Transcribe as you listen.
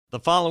The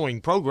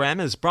following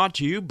program is brought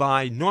to you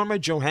by Norma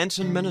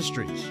Johansson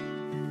Ministries.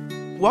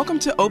 Welcome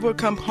to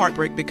Overcome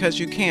Heartbreak Because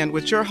You Can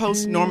with your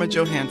host, Norma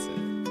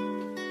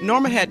Johansson.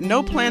 Norma had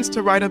no plans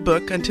to write a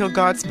book until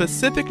God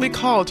specifically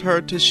called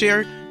her to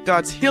share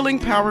God's healing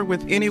power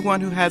with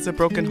anyone who has a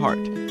broken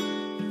heart.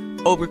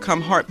 Overcome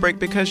Heartbreak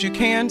Because You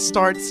Can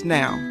starts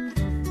now.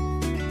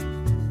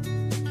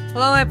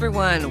 Hello,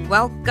 everyone.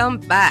 Welcome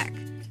back.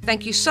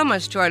 Thank you so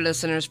much to our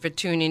listeners for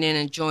tuning in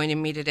and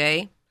joining me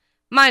today.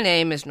 My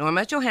name is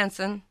Norma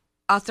Johansson,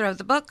 author of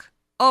the book,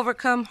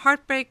 Overcome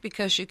Heartbreak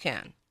Because You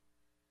Can.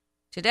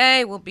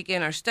 Today, we'll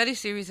begin our study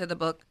series of the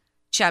book,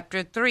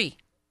 Chapter 3,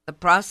 The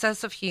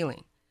Process of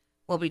Healing.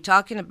 We'll be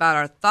talking about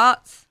our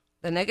thoughts,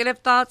 the negative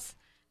thoughts,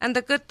 and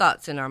the good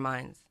thoughts in our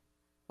minds.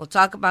 We'll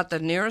talk about the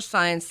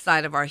neuroscience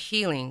side of our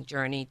healing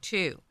journey,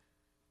 too,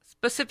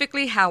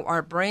 specifically how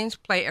our brains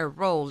play a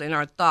role in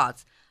our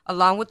thoughts,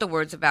 along with the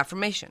words of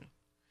affirmation.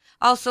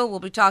 Also, we'll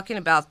be talking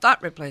about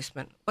thought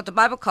replacement, what the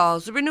Bible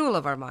calls the renewal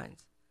of our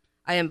minds.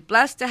 I am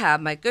blessed to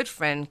have my good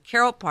friend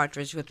Carol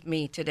Partridge with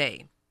me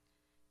today.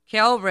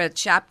 Carol read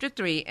Chapter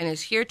 3 and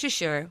is here to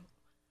share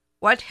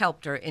what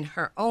helped her in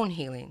her own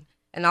healing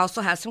and also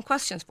has some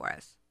questions for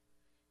us.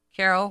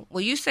 Carol,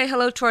 will you say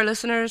hello to our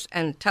listeners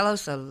and tell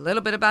us a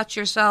little bit about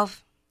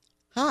yourself?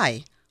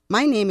 Hi,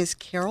 my name is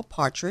Carol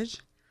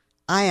Partridge.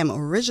 I am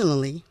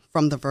originally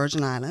from the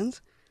Virgin Islands.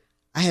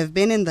 I have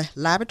been in the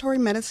laboratory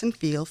medicine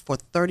field for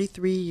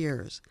 33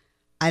 years.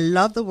 I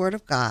love the Word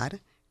of God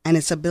and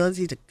its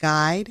ability to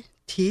guide,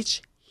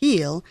 teach,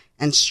 heal,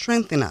 and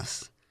strengthen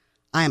us.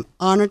 I am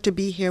honored to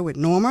be here with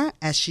Norma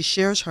as she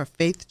shares her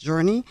faith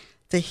journey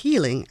to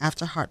healing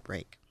after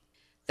heartbreak.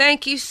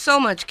 Thank you so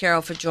much,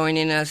 Carol, for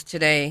joining us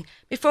today.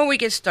 Before we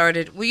get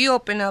started, will you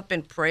open up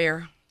in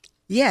prayer?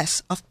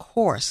 Yes, of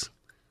course.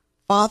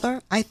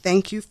 Father, I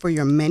thank you for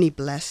your many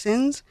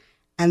blessings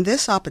and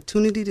this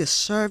opportunity to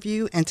serve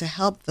you and to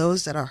help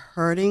those that are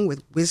hurting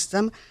with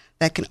wisdom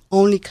that can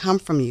only come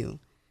from you.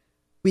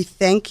 We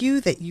thank you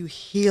that you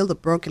heal the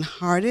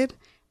brokenhearted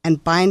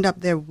and bind up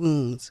their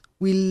wounds.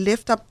 We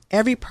lift up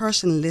every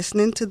person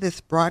listening to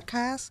this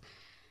broadcast,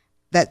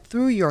 that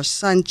through your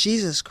Son,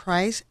 Jesus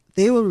Christ,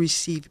 they will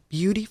receive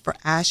beauty for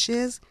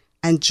ashes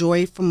and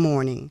joy for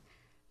mourning,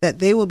 that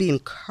they will be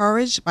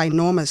encouraged by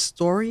Norma's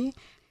story,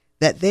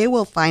 that they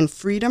will find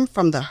freedom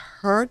from the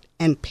hurt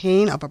and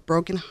pain of a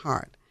broken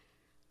heart.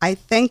 I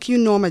thank you,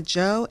 Norma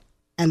Jo,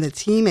 and the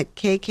team at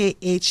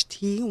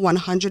KKHT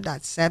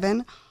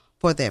 100.7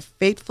 for their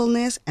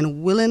faithfulness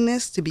and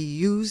willingness to be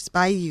used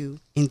by you.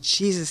 In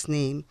Jesus'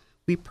 name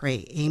we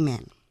pray.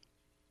 Amen.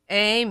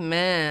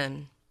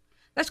 Amen.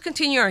 Let's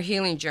continue our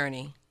healing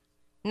journey.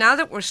 Now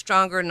that we're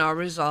stronger in our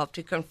resolve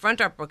to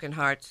confront our broken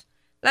hearts,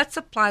 let's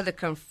apply the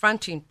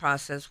confronting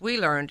process we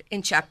learned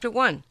in Chapter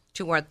 1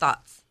 to our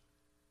thoughts.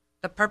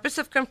 The purpose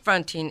of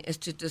confronting is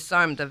to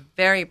disarm the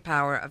very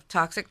power of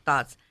toxic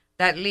thoughts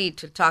that lead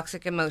to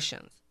toxic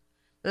emotions.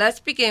 Let's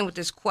begin with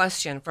this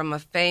question from a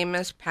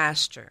famous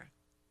pastor.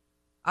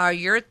 Are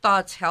your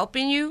thoughts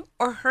helping you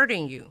or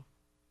hurting you?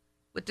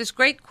 With this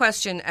great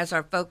question as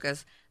our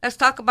focus, let's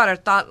talk about our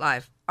thought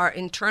life, our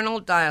internal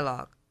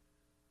dialogue.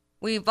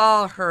 We've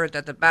all heard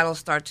that the battle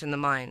starts in the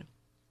mind.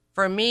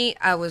 For me,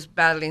 I was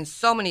battling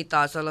so many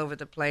thoughts all over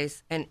the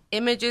place and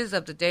images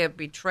of the day of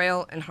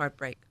betrayal and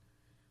heartbreak.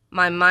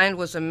 My mind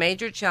was a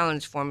major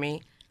challenge for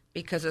me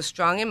because of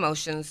strong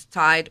emotions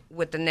tied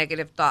with the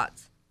negative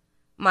thoughts.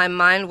 My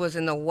mind was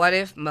in the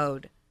what-if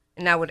mode,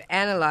 and I would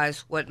analyze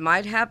what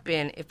might have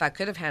been if I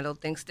could have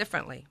handled things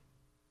differently.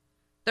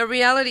 The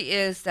reality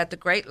is that the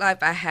great life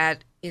I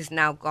had is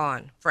now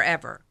gone,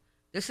 forever.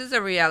 This is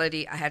a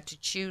reality I had to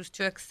choose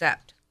to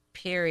accept,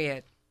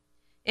 period.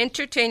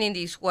 Entertaining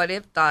these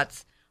what-if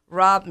thoughts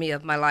robbed me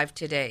of my life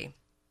today.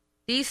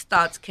 These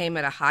thoughts came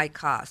at a high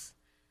cost.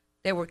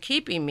 They were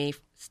keeping me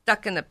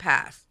stuck in the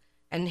past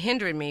and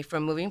hindering me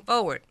from moving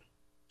forward.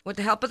 With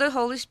the help of the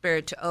Holy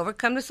Spirit to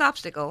overcome this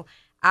obstacle,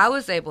 I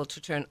was able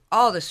to turn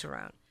all this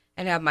around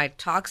and have my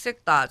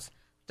toxic thoughts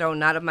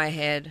thrown out of my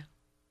head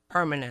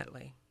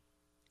permanently.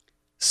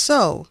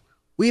 So,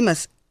 we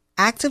must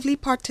actively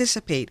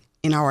participate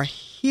in our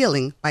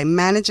healing by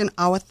managing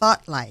our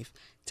thought life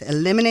to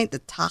eliminate the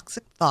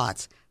toxic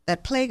thoughts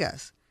that plague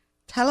us.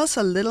 Tell us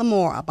a little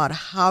more about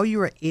how you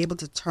were able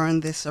to turn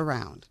this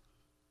around.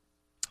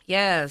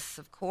 Yes,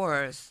 of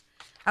course.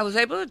 I was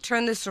able to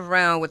turn this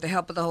around with the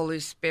help of the Holy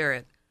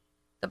Spirit.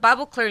 The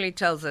Bible clearly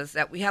tells us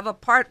that we have a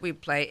part we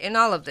play in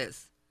all of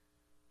this.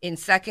 In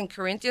 2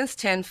 Corinthians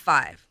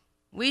 10:5,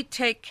 we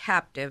take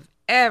captive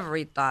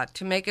every thought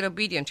to make it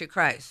obedient to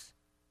Christ.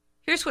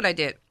 Here's what I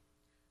did.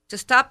 To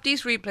stop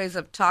these replays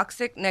of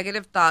toxic,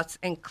 negative thoughts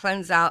and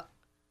cleanse out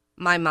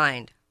my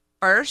mind.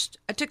 First,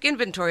 I took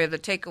inventory of the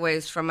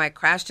takeaways from my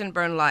crashed and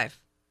burned life.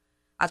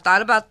 I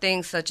thought about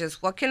things such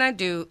as what can I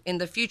do in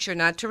the future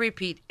not to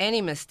repeat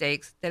any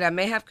mistakes that I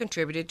may have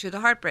contributed to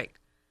the heartbreak.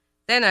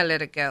 Then I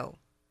let it go.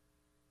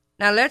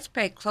 Now let's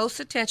pay close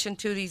attention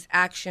to these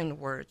action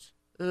words.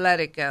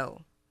 Let it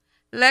go.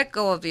 Let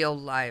go of the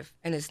old life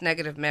and its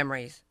negative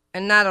memories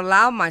and not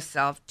allow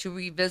myself to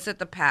revisit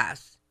the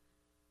past.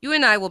 You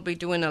and I will be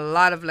doing a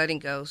lot of letting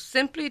go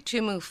simply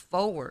to move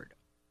forward.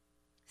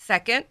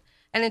 Second,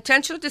 an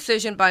intentional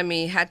decision by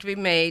me had to be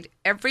made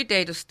every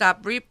day to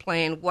stop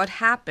replaying what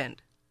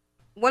happened.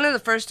 One of the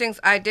first things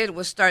I did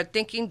was start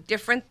thinking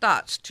different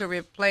thoughts to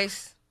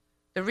replace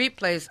the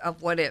replays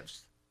of what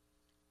ifs.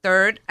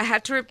 Third, I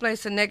had to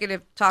replace the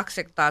negative,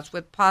 toxic thoughts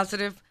with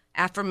positive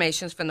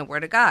affirmations from the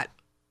Word of God.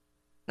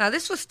 Now,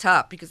 this was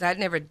tough because I had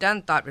never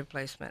done thought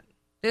replacement.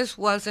 This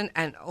wasn't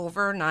an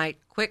overnight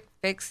quick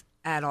fix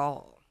at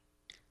all.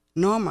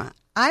 Norma,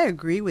 I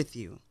agree with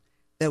you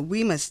that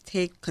we must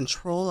take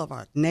control of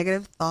our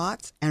negative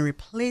thoughts and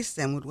replace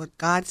them with what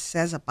God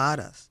says about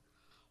us.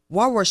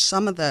 What were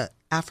some of the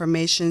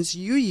affirmations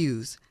you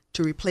used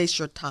to replace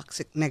your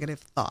toxic negative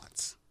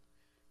thoughts?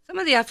 Some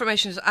of the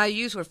affirmations I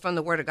used were from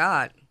the Word of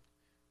God.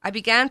 I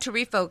began to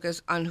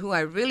refocus on who I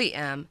really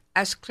am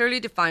as clearly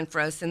defined for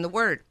us in the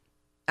Word.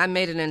 I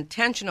made an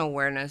intentional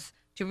awareness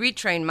to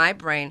retrain my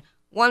brain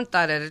one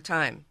thought at a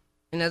time.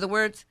 In other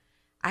words,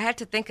 I had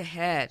to think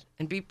ahead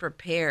and be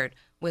prepared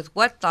with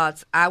what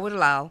thoughts I would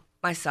allow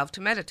myself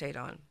to meditate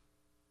on.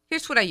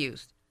 Here's what I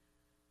used.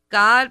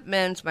 God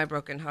mends my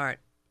broken heart.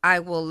 I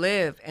will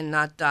live and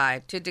not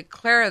die to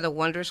declare the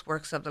wondrous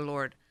works of the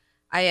Lord.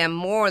 I am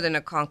more than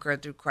a conqueror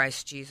through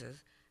Christ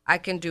Jesus. I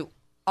can do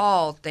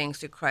all things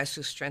through Christ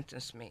who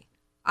strengthens me.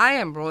 I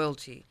am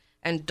royalty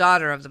and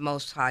daughter of the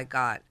Most High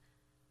God.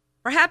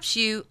 Perhaps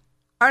you,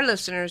 our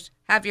listeners,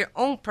 have your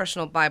own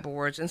personal Bible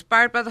words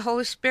inspired by the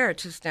Holy Spirit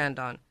to stand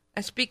on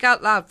and speak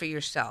out loud for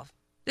yourself.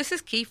 This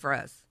is key for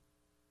us.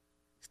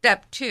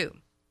 Step 2.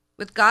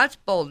 With God's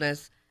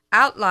boldness,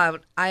 out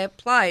loud, I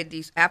applied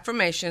these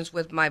affirmations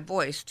with my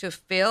voice to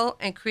fill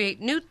and create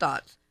new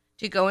thoughts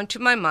to go into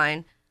my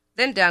mind,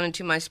 then down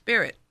into my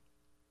spirit.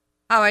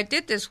 How I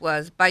did this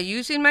was by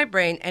using my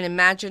brain and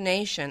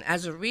imagination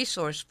as a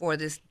resource for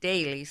this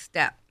daily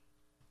step.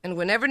 And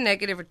whenever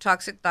negative or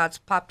toxic thoughts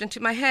popped into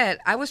my head,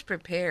 I was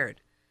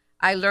prepared.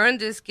 I learned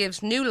this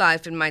gives new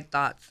life in my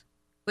thoughts,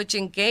 which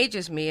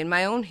engages me in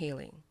my own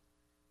healing.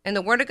 In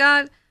the Word of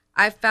God,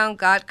 I found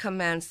God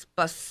commands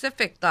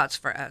specific thoughts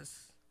for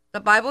us. The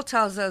Bible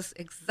tells us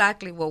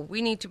exactly what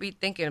we need to be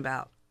thinking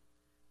about.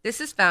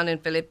 This is found in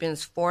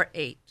Philippians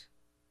 4:8.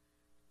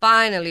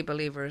 Finally,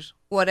 believers,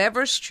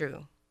 whatever's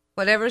true,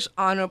 whatever's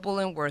honorable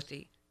and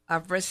worthy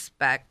of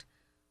respect,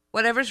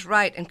 whatever's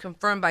right and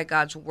confirmed by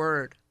God's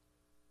word,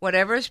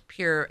 whatever is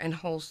pure and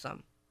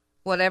wholesome,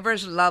 whatever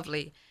is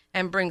lovely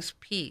and brings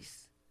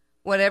peace,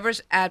 whatever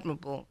is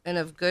admirable and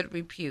of good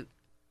repute,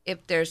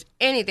 if there's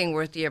anything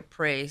worthy of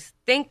praise,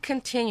 think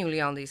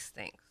continually on these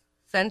things.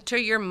 Center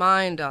your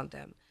mind on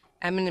them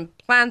and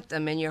implant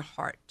them in your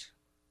heart.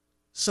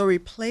 So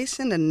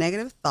replacing the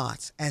negative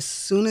thoughts as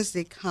soon as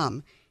they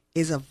come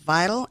is a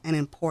vital and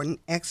important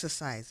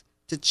exercise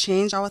to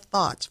change our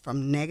thoughts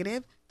from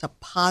negative to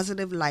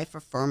positive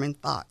life-affirming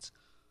thoughts.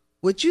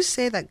 Would you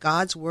say that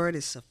God's word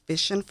is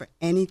sufficient for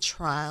any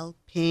trial,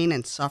 pain,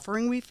 and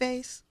suffering we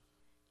face?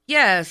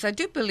 Yes, I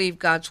do believe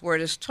God's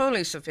word is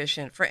totally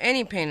sufficient for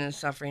any pain and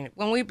suffering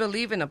when we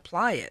believe and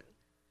apply it.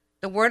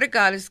 The word of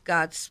God is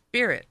God's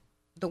spirit.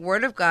 The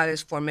word of God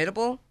is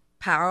formidable,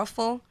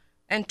 powerful,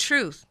 and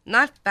truth,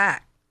 not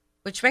fact,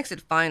 which makes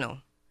it final.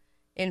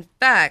 In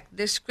fact,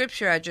 this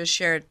scripture I just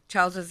shared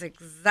tells us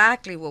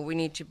exactly what we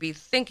need to be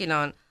thinking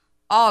on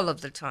all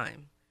of the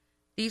time.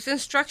 These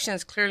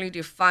instructions clearly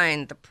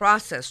define the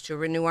process to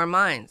renew our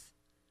minds.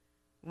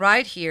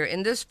 Right here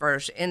in this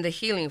verse, in the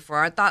healing for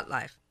our thought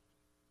life.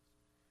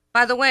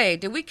 By the way,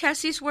 did we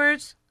catch these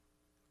words?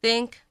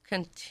 Think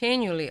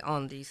continually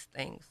on these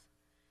things.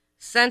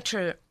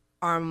 Center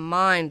our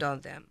mind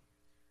on them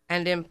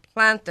and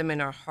implant them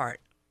in our heart.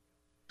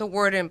 The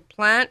word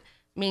implant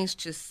means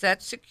to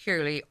set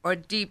securely or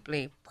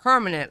deeply,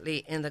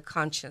 permanently in the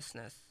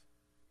consciousness.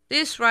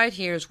 This right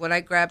here is what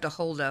I grabbed a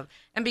hold of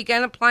and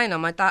began applying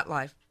on my thought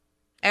life.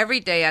 Every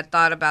day I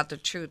thought about the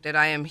truth that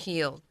I am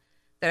healed,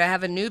 that I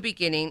have a new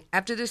beginning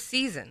after this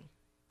season.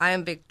 I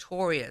am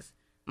victorious.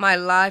 My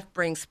life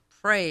brings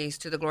praise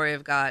to the glory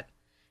of God,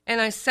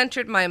 and I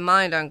centered my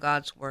mind on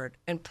God's word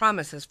and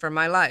promises for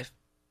my life.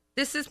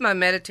 This is my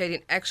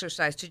meditating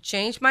exercise to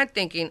change my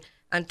thinking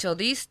until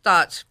these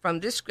thoughts from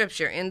this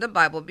scripture in the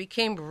Bible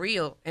became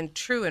real and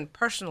true and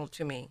personal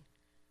to me.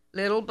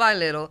 Little by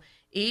little,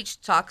 each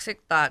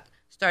toxic thought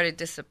started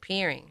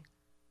disappearing.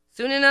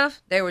 Soon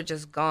enough, they were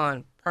just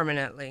gone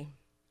permanently.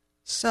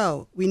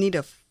 So we need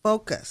to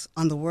focus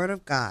on the Word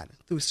of God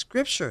through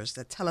scriptures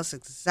that tell us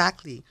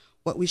exactly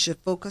what we should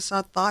focus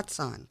our thoughts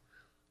on.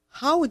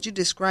 How would you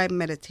describe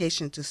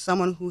meditation to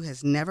someone who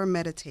has never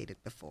meditated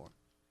before?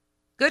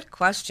 Good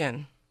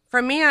question.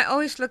 For me, I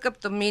always look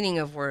up the meaning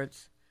of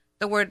words.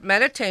 The word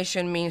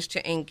meditation means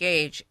to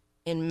engage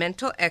in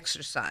mental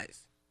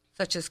exercise,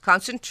 such as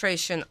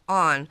concentration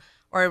on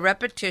or a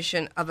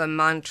repetition of a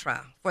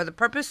mantra for the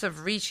purpose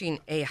of reaching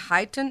a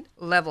heightened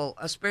level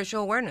of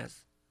spiritual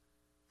awareness.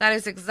 That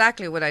is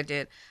exactly what I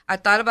did. I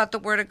thought about the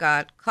Word of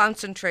God,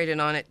 concentrated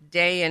on it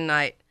day and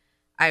night.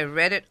 I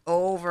read it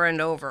over and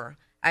over.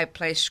 I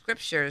placed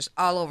scriptures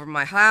all over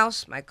my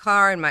house, my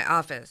car, and my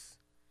office.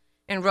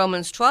 In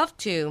Romans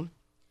 12:2,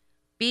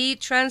 be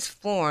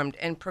transformed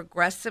and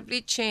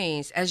progressively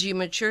changed as you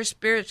mature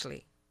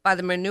spiritually by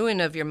the renewing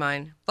of your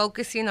mind,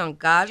 focusing on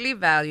godly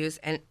values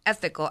and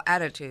ethical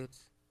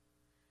attitudes.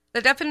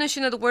 The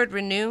definition of the word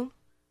renew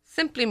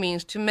simply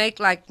means to make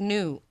like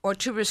new or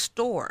to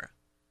restore.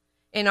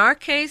 In our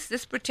case,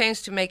 this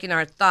pertains to making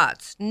our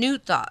thoughts new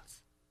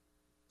thoughts.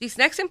 These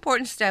next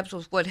important steps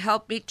would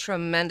help me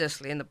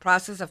tremendously in the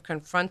process of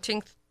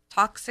confronting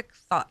toxic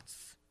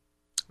thoughts.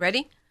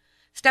 Ready?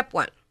 Step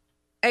 1.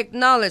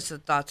 Acknowledge the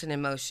thoughts and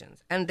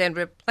emotions, and then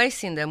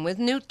replacing them with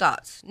new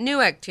thoughts,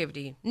 new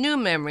activity, new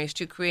memories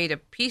to create a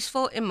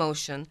peaceful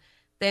emotion,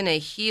 then a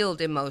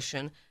healed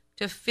emotion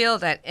to fill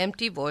that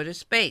empty void of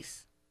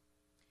space.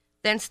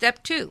 Then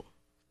step 2.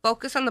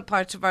 Focus on the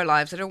parts of our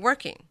lives that are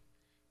working.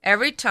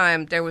 Every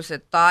time there was a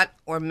thought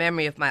or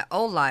memory of my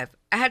old life,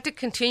 I had to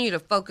continue to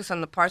focus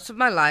on the parts of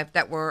my life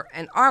that were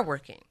and are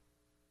working.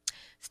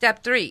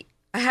 Step 3.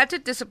 I had to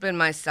discipline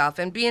myself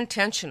and be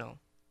intentional,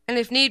 and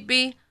if need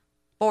be,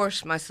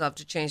 force myself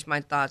to change my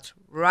thoughts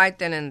right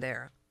then and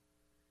there.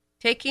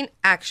 Taking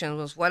action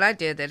was what I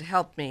did that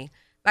helped me,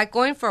 like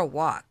going for a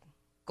walk,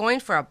 going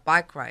for a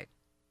bike ride,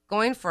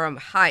 going for a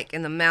hike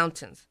in the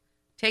mountains,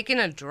 taking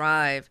a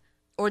drive,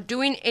 or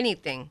doing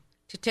anything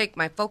to take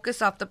my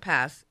focus off the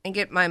past and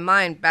get my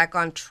mind back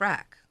on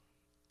track.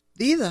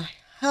 These are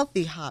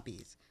healthy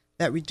hobbies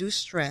that reduce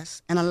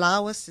stress and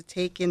allow us to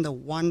take in the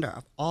wonder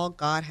of all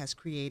God has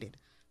created,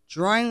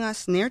 drawing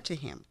us near to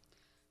Him.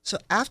 So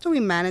after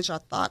we manage our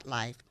thought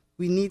life,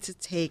 we need to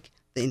take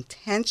the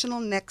intentional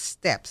next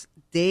steps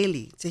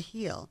daily to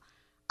heal.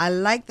 I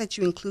like that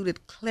you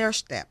included clear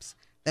steps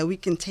that we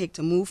can take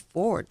to move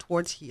forward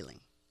towards healing.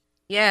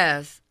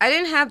 Yes, I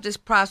didn't have this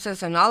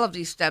process and all of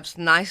these steps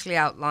nicely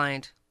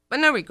outlined,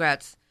 but no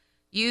regrets.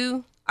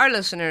 You, our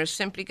listeners,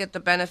 simply get the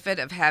benefit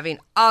of having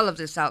all of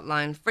this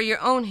outlined for your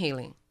own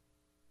healing.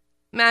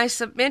 May I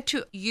submit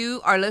to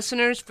you, our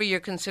listeners, for your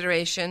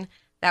consideration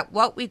that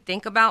what we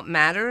think about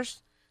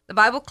matters? The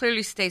Bible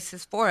clearly states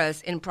this for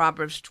us in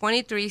Proverbs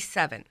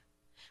 23:7.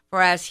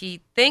 For as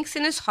he thinks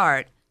in his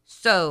heart,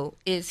 so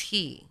is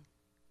he.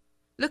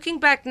 Looking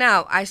back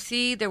now, I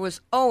see there was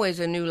always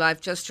a new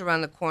life just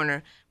around the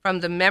corner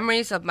from the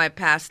memories of my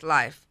past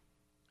life.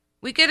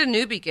 We get a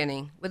new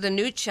beginning with a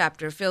new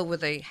chapter filled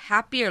with a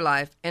happier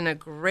life and a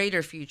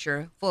greater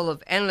future full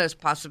of endless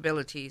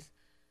possibilities.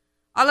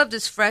 All of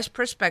this fresh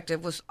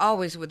perspective was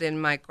always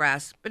within my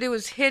grasp, but it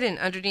was hidden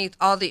underneath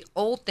all the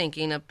old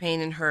thinking of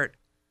pain and hurt.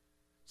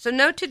 So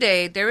know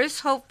today there is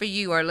hope for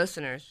you, our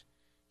listeners.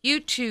 You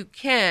too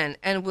can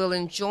and will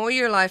enjoy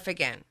your life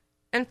again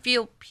and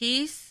feel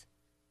peace,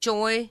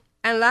 joy,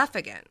 and laugh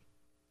again.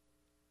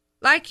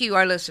 Like you,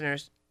 our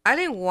listeners, I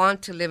didn't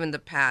want to live in the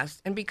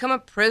past and become a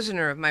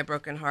prisoner of my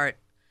broken heart.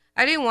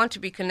 I didn't want to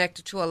be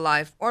connected to a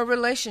life or a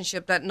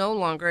relationship that no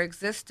longer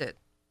existed.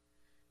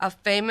 A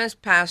famous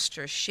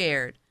pastor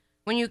shared,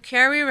 when you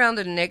carry around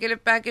the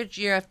negative baggage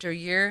year after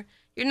year,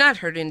 you're not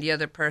hurting the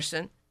other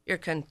person. You're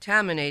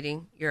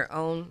contaminating your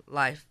own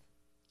life.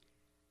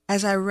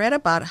 As I read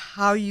about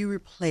how you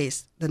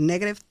replaced the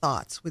negative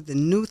thoughts with the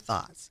new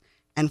thoughts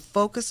and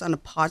focus on the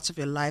parts of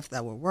your life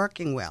that were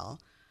working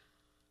well,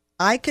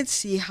 I could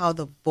see how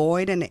the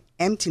void and the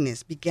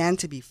emptiness began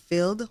to be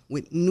filled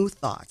with new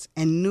thoughts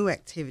and new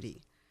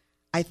activity.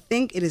 I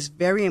think it is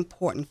very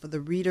important for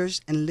the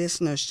readers and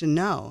listeners to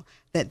know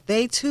that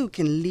they too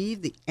can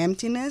leave the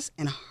emptiness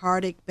and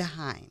heartache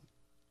behind.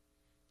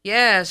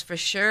 Yes, for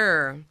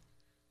sure.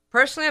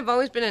 Personally, I've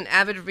always been an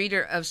avid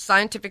reader of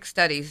scientific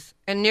studies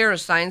and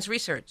neuroscience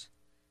research.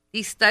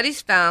 These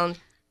studies found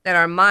that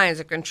our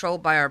minds are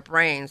controlled by our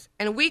brains,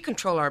 and we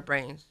control our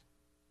brains.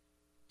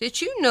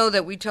 Did you know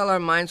that we tell our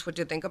minds what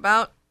to think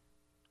about?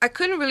 I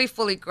couldn't really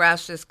fully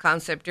grasp this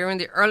concept during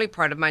the early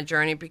part of my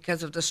journey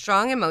because of the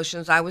strong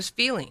emotions I was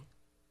feeling.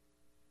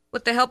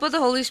 With the help of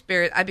the Holy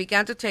Spirit, I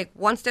began to take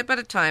one step at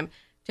a time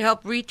to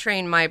help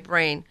retrain my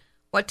brain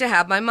what to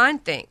have my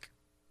mind think.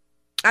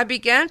 I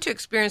began to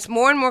experience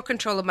more and more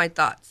control of my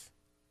thoughts.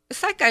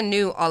 It's like I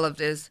knew all of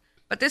this,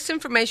 but this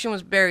information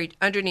was buried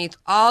underneath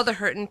all the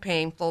hurt and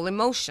painful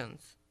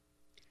emotions.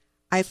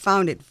 I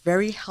found it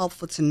very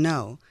helpful to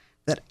know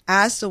that,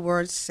 as the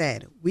word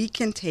said, we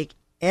can take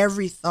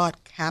every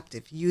thought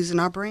captive using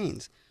our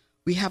brains.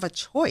 We have a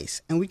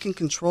choice, and we can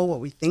control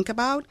what we think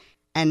about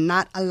and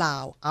not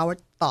allow our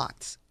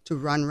thoughts to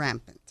run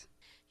rampant.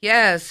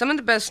 Yes, some of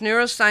the best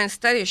neuroscience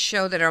studies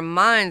show that our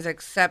minds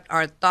accept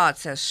our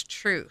thoughts as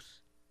truth.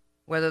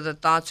 Whether the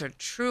thoughts are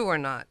true or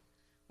not,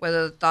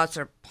 whether the thoughts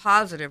are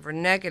positive or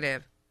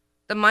negative,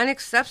 the mind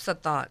accepts the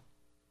thought.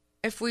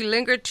 If we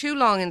linger too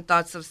long in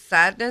thoughts of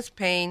sadness,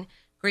 pain,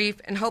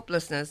 grief, and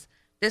hopelessness,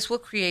 this will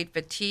create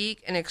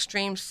fatigue and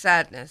extreme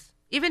sadness,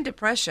 even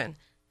depression,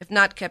 if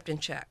not kept in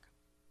check.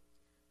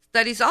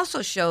 Studies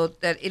also show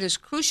that it is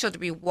crucial to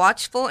be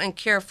watchful and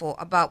careful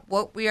about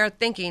what we are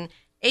thinking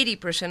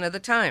 80% of the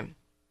time.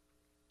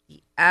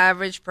 The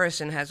average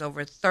person has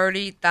over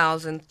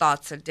 30,000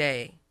 thoughts a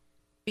day,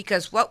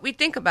 because what we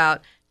think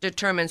about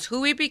determines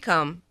who we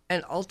become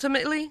and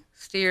ultimately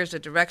steers the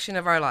direction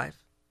of our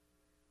life.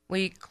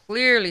 we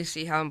clearly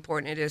see how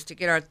important it is to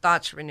get our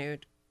thoughts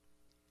renewed.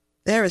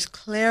 There is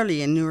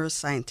clearly a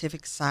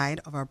neuroscientific side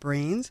of our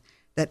brains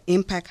that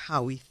impact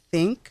how we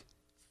think,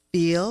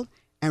 feel,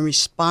 and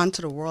respond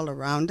to the world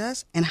around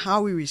us and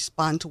how we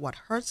respond to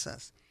what hurts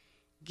us.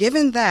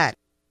 Given that,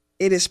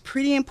 it is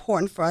pretty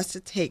important for us to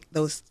take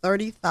those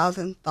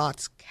 30,000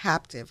 thoughts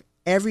captive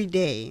every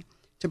day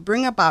to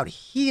bring about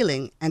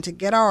healing and to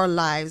get our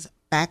lives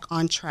back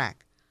on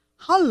track.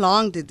 How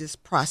long did this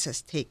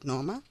process take,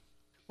 Norma?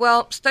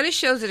 Well, study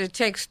shows that it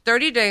takes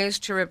 30 days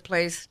to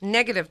replace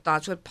negative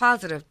thoughts with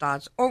positive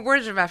thoughts or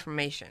words of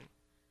affirmation.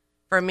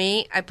 For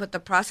me, I put the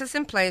process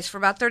in place for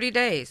about 30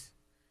 days.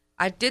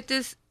 I did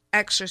this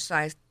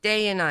exercise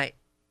day and night,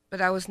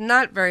 but I was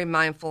not very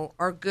mindful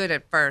or good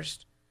at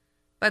first.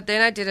 But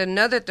then I did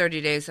another 30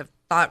 days of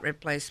thought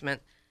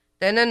replacement,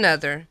 then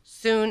another.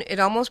 Soon it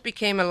almost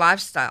became a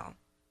lifestyle.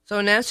 So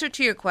in answer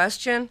to your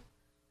question,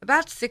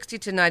 about 60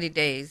 to 90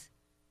 days,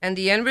 and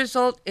the end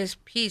result is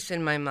peace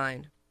in my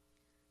mind.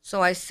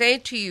 So I say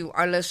to you,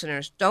 our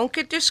listeners, don't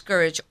get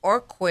discouraged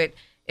or quit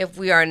if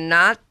we are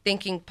not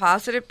thinking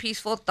positive,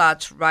 peaceful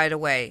thoughts right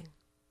away.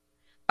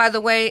 By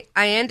the way,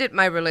 I ended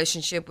my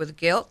relationship with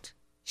guilt,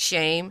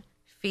 shame,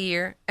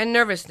 fear, and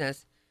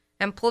nervousness,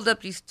 and pulled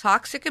up these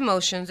toxic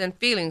emotions and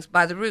feelings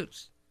by the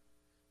roots.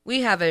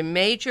 We have a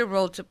major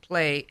role to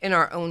play in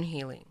our own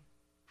healing.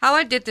 How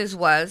I did this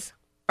was,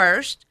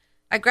 first,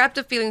 I grabbed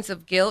the feelings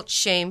of guilt,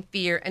 shame,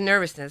 fear, and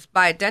nervousness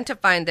by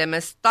identifying them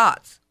as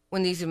thoughts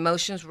when these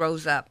emotions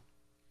rose up.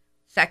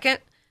 Second,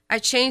 I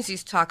changed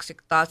these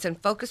toxic thoughts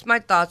and focused my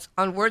thoughts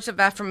on words of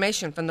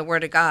affirmation from the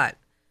Word of God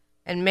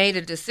and made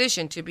a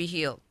decision to be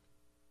healed.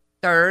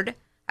 Third,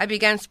 I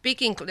began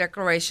speaking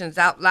declarations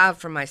out loud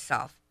for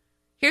myself.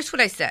 Here's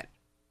what I said.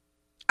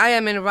 I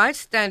am in right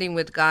standing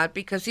with God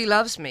because He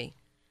loves me.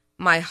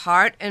 My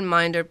heart and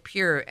mind are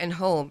pure and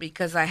whole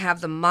because I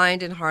have the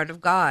mind and heart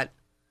of God.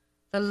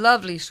 The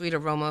lovely sweet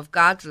aroma of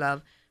God's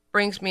love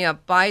brings me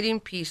abiding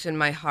peace in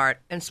my heart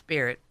and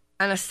spirit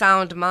and a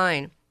sound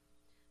mind.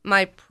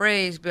 My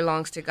praise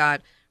belongs to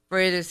God, for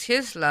it is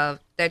His love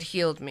that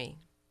healed me.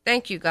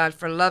 Thank you, God,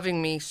 for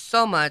loving me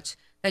so much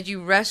that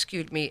you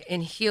rescued me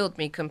and healed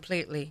me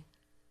completely.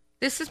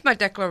 This is my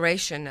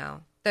declaration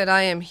now, that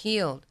I am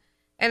healed,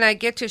 and I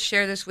get to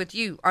share this with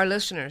you, our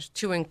listeners,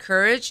 to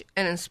encourage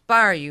and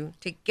inspire you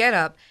to get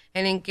up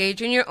and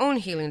engage in your own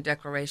healing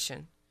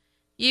declaration.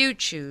 You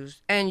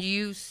choose and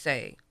you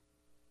say.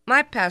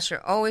 My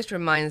pastor always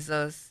reminds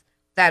us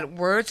that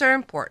words are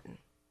important.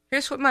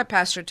 Here's what my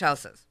pastor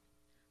tells us.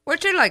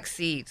 Words are like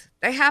seeds.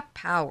 They have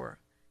power.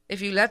 If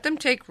you let them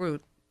take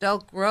root, they'll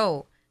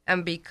grow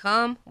and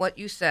become what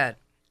you said.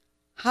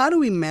 How do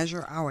we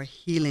measure our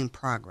healing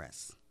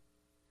progress?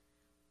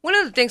 One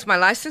of the things my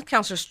licensed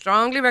counselor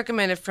strongly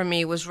recommended for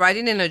me was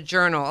writing in a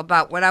journal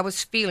about what I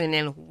was feeling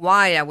and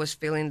why I was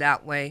feeling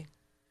that way.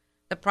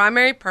 The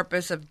primary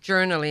purpose of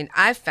journaling,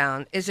 I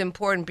found, is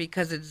important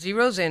because it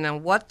zeroes in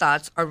on what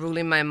thoughts are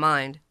ruling my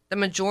mind the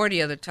majority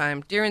of the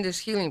time during this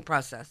healing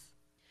process.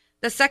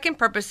 The second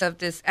purpose of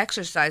this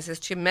exercise is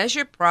to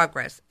measure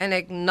progress and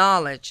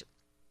acknowledge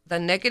the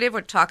negative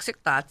or toxic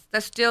thoughts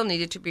that still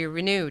needed to be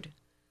renewed.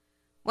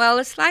 Well,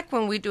 it's like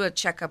when we do a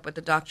checkup with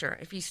the doctor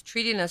if he's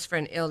treating us for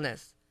an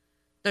illness.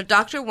 The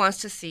doctor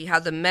wants to see how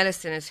the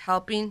medicine is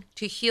helping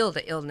to heal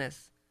the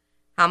illness,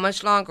 how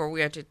much longer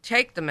we are to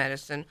take the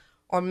medicine,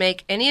 or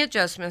make any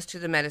adjustments to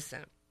the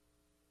medicine.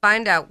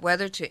 Find out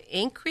whether to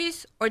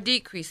increase or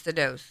decrease the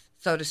dose,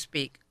 so to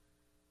speak.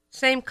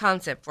 Same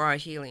concept for our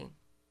healing.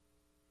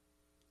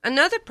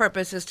 Another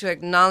purpose is to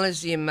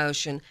acknowledge the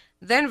emotion,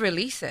 then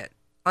release it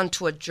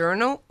onto a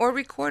journal or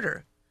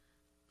recorder.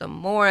 The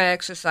more I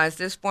exercised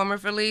this form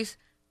of release,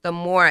 the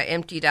more I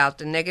emptied out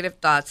the negative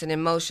thoughts and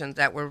emotions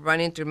that were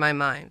running through my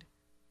mind.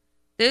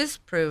 This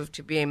proved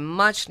to be a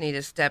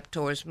much-needed step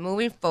towards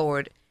moving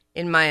forward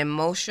in my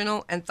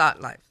emotional and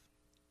thought life.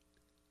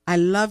 I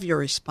love your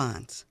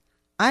response.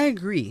 I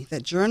agree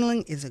that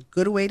journaling is a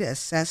good way to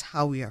assess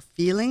how we are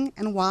feeling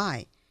and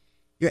why.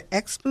 Your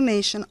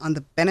explanation on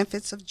the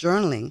benefits of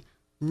journaling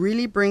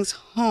really brings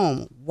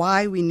home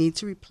why we need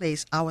to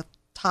replace our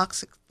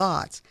toxic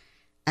thoughts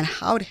and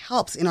how it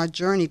helps in our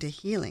journey to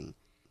healing.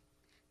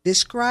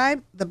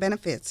 Describe the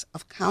benefits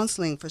of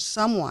counseling for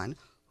someone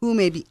who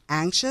may be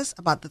anxious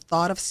about the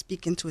thought of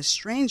speaking to a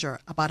stranger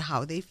about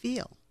how they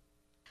feel.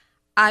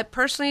 I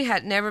personally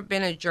had never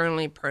been a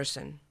journaling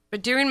person,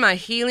 but during my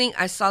healing,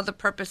 I saw the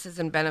purposes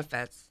and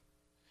benefits.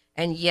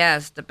 And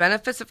yes, the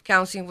benefits of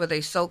counseling with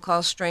a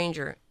so-called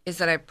stranger is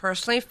that I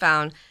personally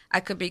found I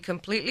could be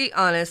completely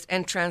honest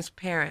and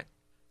transparent.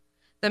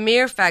 The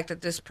mere fact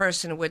that this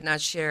person would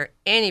not share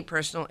any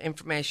personal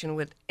information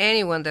with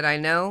anyone that I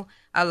know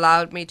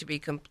allowed me to be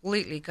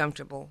completely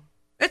comfortable.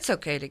 It's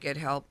okay to get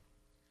help.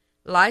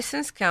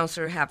 Licensed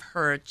counselors have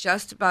heard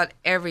just about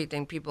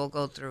everything people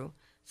go through,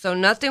 so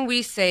nothing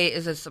we say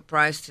is a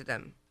surprise to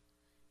them.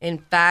 In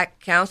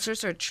fact,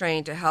 counselors are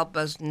trained to help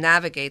us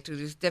navigate through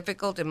these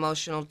difficult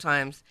emotional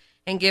times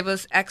and give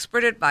us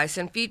expert advice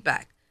and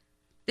feedback.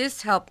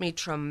 This helped me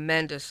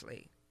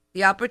tremendously.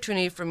 The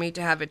opportunity for me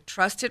to have a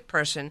trusted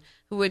person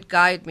who would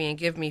guide me and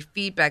give me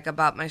feedback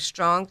about my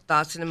strong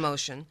thoughts and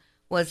emotion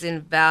was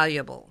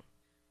invaluable.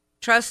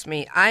 Trust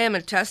me, I am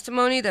a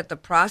testimony that the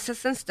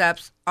process and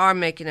steps are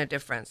making a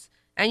difference,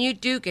 and you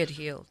do get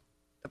healed.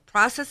 The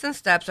process and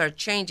steps are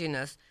changing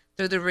us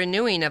through the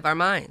renewing of our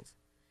minds,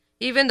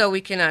 even though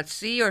we cannot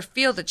see or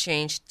feel the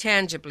change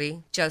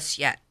tangibly just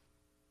yet.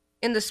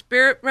 In the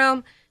spirit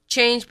realm,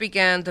 change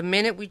began the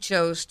minute we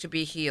chose to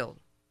be healed.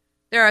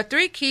 There are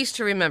 3 keys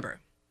to remember.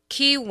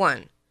 Key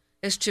 1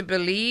 is to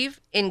believe,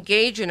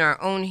 engage in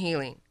our own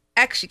healing,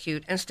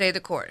 execute, and stay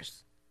the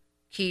course.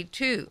 Key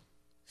 2,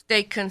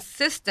 stay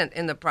consistent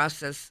in the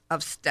process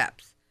of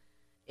steps.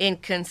 In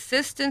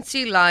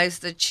consistency lies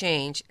the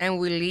change, and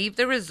we leave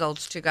the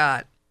results to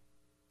God.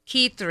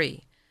 Key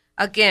 3,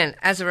 again,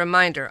 as a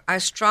reminder, I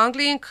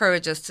strongly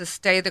encourage us to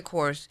stay the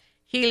course.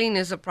 Healing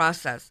is a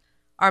process.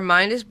 Our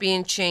mind is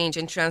being changed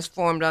and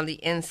transformed on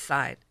the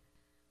inside.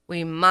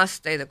 We must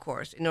stay the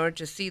course in order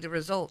to see the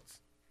results.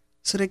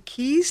 So the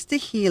keys to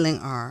healing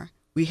are: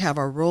 we have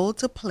a role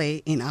to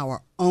play in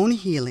our own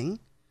healing.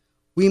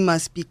 We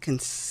must be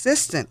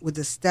consistent with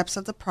the steps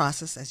of the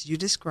process as you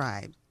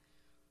described.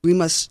 We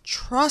must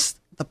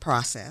trust the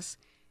process,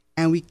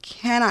 and we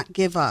cannot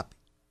give up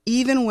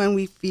even when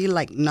we feel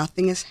like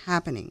nothing is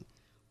happening.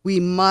 We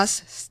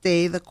must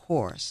stay the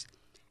course.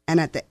 And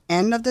at the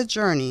end of the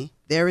journey,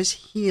 there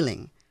is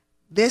healing.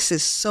 This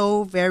is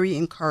so very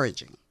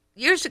encouraging.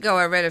 Years ago,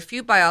 I read a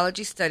few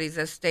biology studies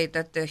that state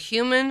that the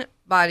human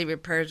body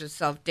repairs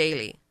itself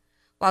daily.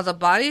 While the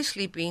body is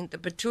sleeping, the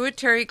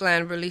pituitary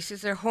gland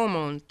releases a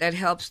hormone that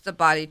helps the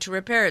body to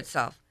repair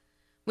itself.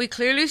 We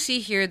clearly see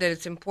here that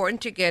it's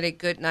important to get a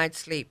good night's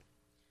sleep.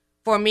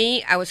 For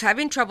me, I was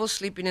having trouble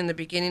sleeping in the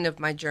beginning of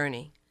my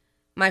journey.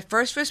 My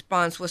first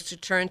response was to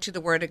turn to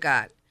the Word of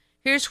God.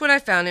 Here's what I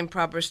found in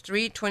Proverbs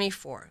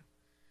 3:24.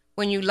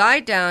 When you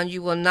lie down,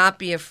 you will not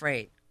be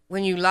afraid.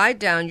 When you lie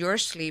down, your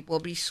sleep will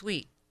be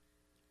sweet.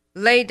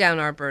 Lay down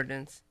our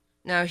burdens.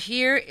 Now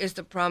here is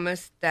the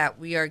promise that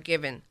we are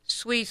given: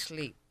 sweet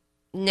sleep.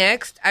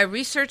 Next, I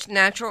researched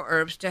natural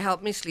herbs to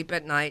help me sleep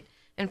at night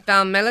and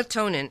found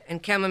melatonin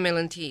and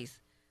chamomile teas,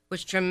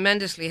 which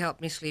tremendously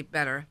helped me sleep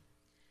better.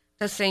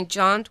 The St.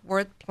 John's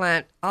wort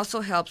plant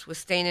also helps with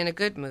staying in a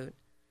good mood.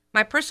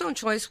 My personal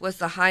choice was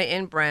the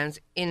high-end brands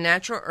in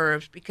natural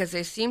herbs because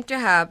they seem to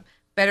have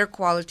better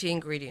quality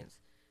ingredients.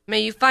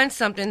 May you find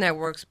something that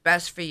works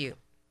best for you.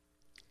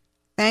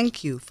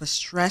 Thank you for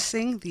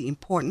stressing the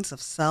importance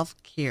of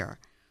self-care.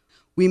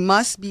 We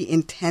must be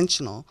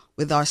intentional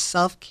with our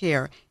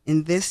self-care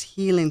in this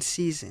healing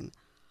season.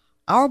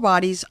 Our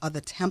bodies are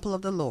the temple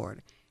of the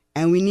Lord,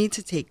 and we need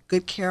to take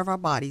good care of our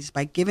bodies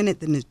by giving it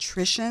the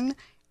nutrition,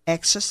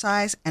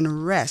 exercise,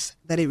 and rest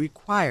that it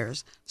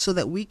requires so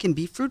that we can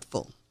be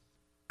fruitful.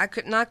 I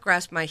could not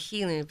grasp my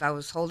healing if I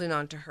was holding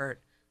on to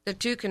hurt. The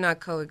two cannot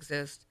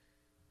coexist.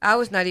 I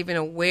was not even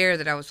aware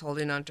that I was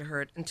holding on to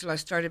hurt until I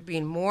started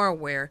being more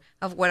aware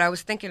of what I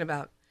was thinking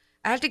about.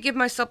 I had to give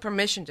myself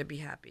permission to be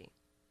happy.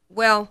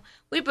 Well,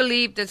 we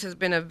believe this has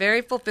been a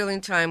very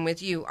fulfilling time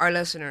with you, our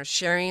listeners,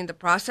 sharing the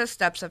process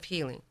steps of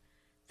healing.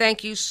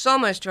 Thank you so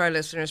much to our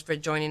listeners for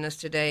joining us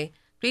today.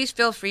 Please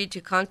feel free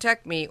to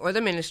contact me or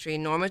the ministry,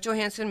 Norma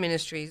Johansson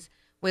Ministries,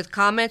 with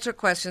comments or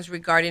questions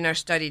regarding our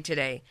study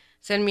today.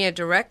 Send me a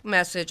direct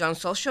message on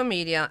social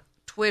media,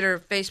 Twitter,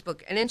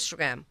 Facebook, and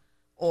Instagram.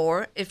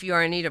 Or, if you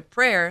are in need of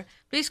prayer,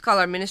 please call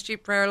our ministry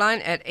prayer line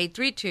at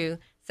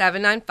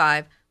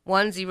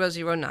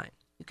 832-795-1009.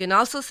 You can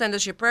also send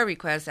us your prayer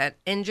requests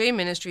at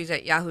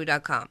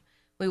njministries@yahoo.com.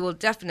 We will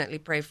definitely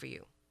pray for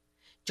you.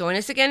 Join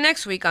us again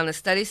next week on the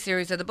study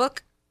series of the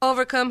book,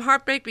 Overcome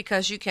Heartbreak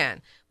Because You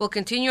Can. We'll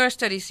continue our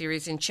study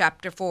series in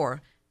Chapter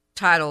 4,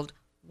 titled,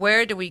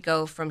 Where Do We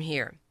Go From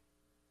Here?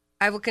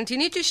 I will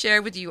continue to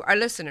share with you, our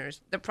listeners,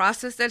 the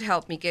process that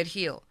helped me get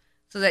healed,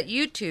 so that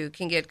you too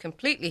can get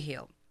completely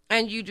healed.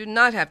 And you do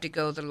not have to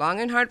go the long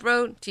and hard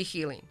road to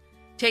healing.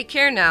 Take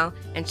care now,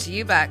 and see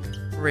you back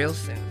real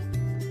soon.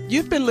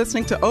 You've been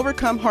listening to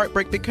Overcome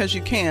Heartbreak Because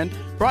You Can,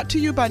 brought to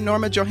you by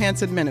Norma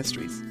Johansson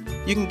Ministries.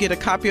 You can get a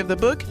copy of the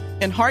book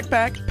in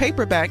hardback,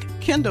 paperback,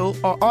 Kindle,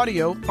 or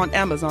audio on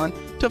Amazon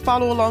to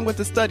follow along with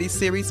the study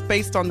series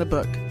based on the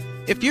book.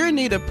 If you're in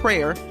need of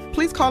prayer,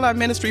 please call our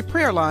ministry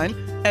prayer line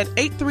at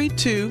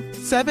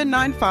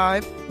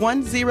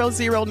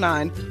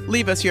 832-795-1009.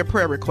 Leave us your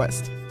prayer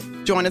request.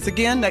 Join us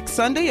again next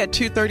Sunday at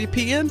 2:30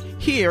 p.m.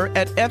 here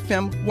at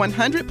FM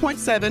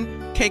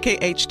 100.7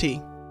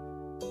 KKHT.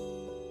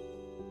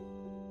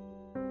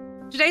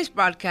 Today's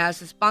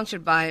broadcast is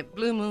sponsored by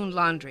Blue Moon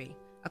Laundry,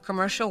 a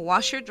commercial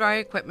washer-dryer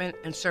equipment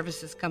and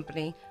services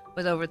company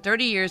with over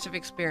 30 years of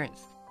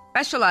experience,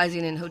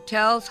 specializing in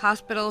hotels,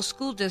 hospitals,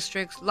 school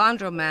districts,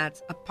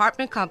 laundromats,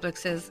 apartment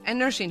complexes, and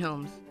nursing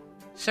homes,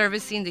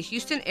 servicing the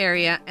Houston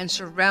area and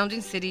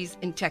surrounding cities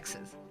in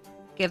Texas.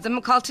 Give them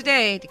a call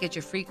today to get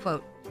your free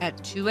quote at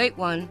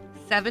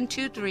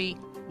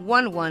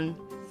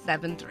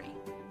 281-723-1173.